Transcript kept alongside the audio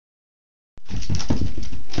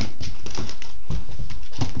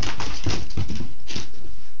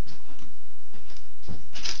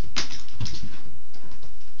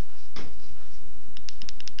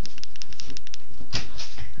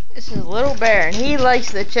This is Little Bear, and he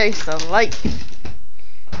likes to chase the light.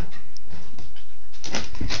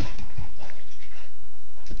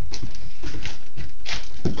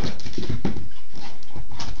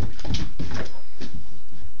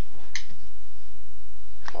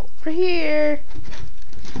 Over here.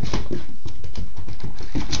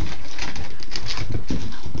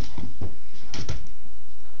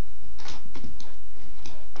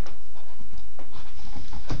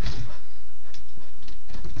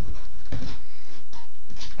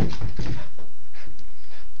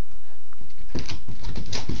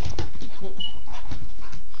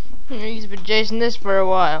 He's been chasing this for a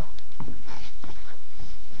while.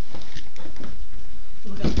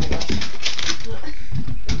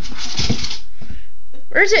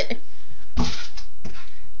 Where is it?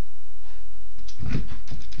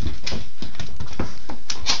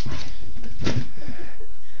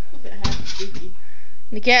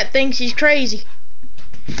 The cat thinks he's crazy.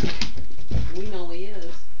 We know he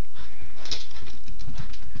is.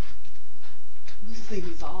 This thing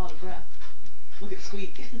is all out of breath. Look at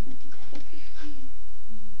Squeak.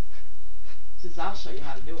 Says, I'll show you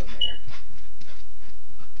how to do it, Bear.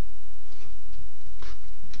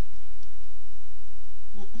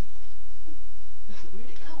 Where'd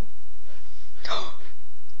it go?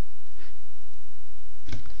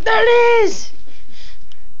 There it is!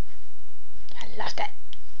 I lost it.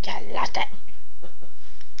 I lost it.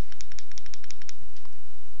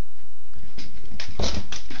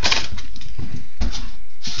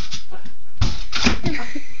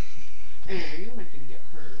 Anyway, you're making him get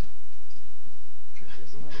hurt. Hurt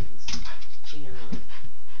his legs.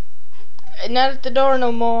 Yeah. Not at the door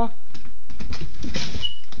no more.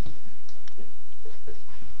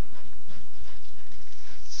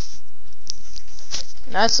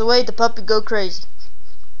 That's the way the puppy go crazy.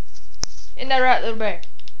 Isn't that right, Little Bear?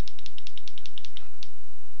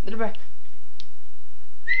 Little Bear.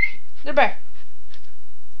 Little Bear.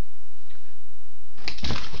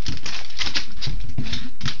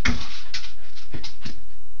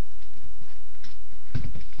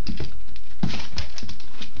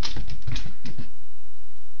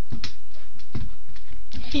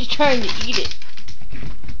 He's trying to eat it.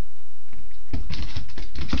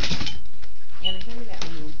 Anna, hand me that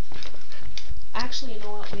one. Actually, you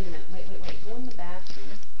know what? Wait a minute. Wait. Go in the bathroom.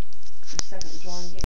 For a second, drawer and get